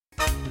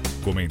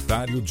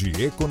Comentário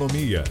de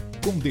Economia,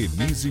 com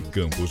Denise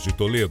Campos de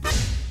Toledo.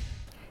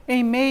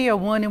 Em meio a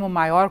um ânimo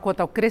maior quanto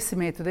ao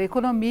crescimento da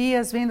economia,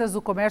 as vendas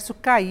do comércio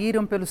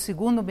caíram pelo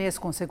segundo mês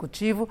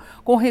consecutivo,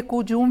 com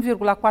recuo de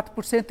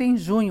 1,4% em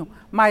junho,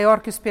 maior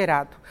que o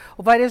esperado.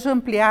 O varejo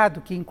ampliado,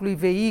 que inclui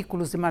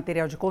veículos e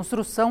material de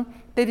construção,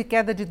 teve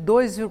queda de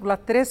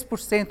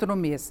 2,3% no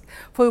mês.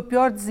 Foi o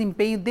pior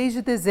desempenho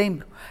desde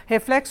dezembro,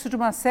 reflexo de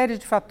uma série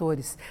de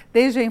fatores,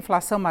 desde a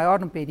inflação maior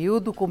no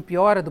período, com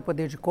piora do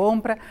poder de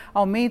compra,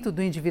 aumento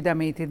do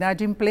endividamento e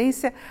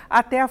inadimplência,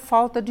 até a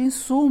falta de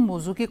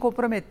insumos, o que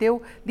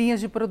comprometeu linhas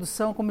de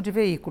produção como de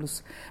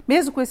veículos.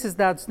 Mesmo com esses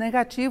dados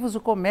negativos,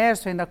 o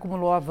comércio ainda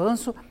acumulou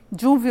avanço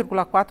de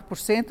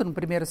 1,4% no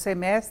primeiro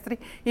semestre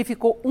e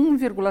ficou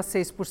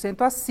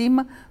 1,6%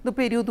 acima do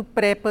período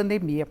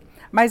pré-pandemia.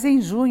 Mas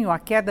em junho, a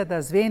queda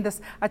das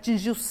vendas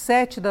atingiu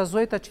 7 das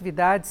 8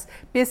 atividades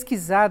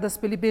pesquisadas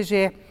pelo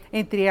IBGE,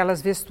 entre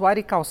elas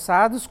vestuário e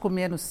calçados, com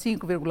menos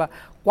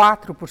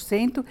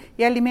 5,4%,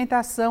 e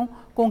alimentação,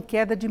 com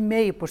queda de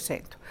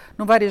 0,5%.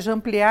 No varejo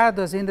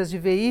ampliado, as vendas de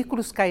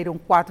veículos caíram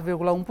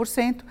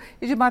 4,1%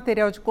 e de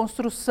material de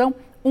construção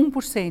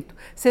 1%,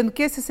 sendo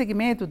que esse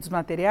segmento dos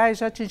materiais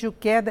já atingiu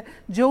queda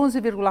de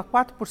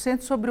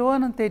 11,4% sobre o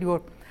ano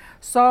anterior.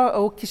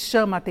 Só o que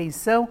chama a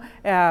atenção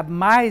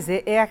mais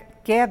é a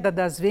queda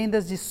das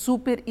vendas de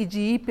super e de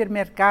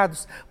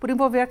hipermercados, por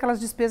envolver aquelas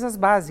despesas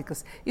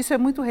básicas. Isso é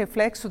muito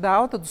reflexo da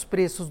alta dos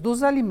preços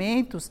dos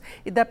alimentos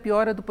e da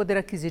piora do poder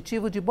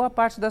aquisitivo de boa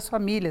parte das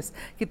famílias,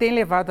 que tem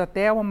levado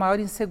até a uma maior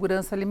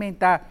insegurança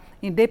alimentar,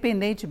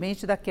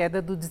 independentemente da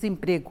queda do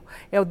desemprego.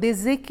 É o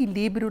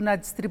desequilíbrio na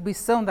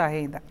distribuição da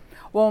renda.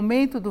 O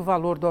aumento do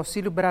valor do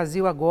Auxílio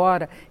Brasil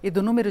agora e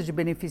do número de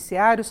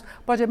beneficiários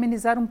pode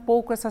amenizar um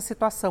pouco essa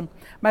situação,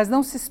 mas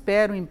não se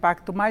espera um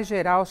impacto mais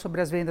geral sobre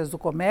as vendas do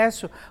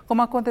comércio,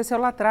 como aconteceu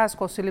lá atrás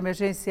com o auxílio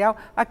emergencial,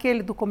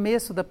 aquele do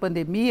começo da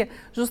pandemia,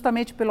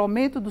 justamente pelo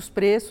aumento dos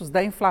preços,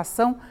 da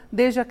inflação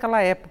desde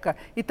aquela época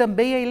e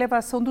também a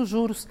elevação dos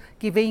juros,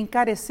 que vem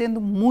encarecendo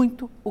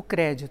muito o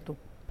crédito.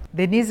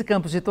 Denise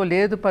Campos de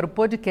Toledo para o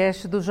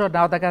podcast do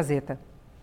Jornal da Gazeta.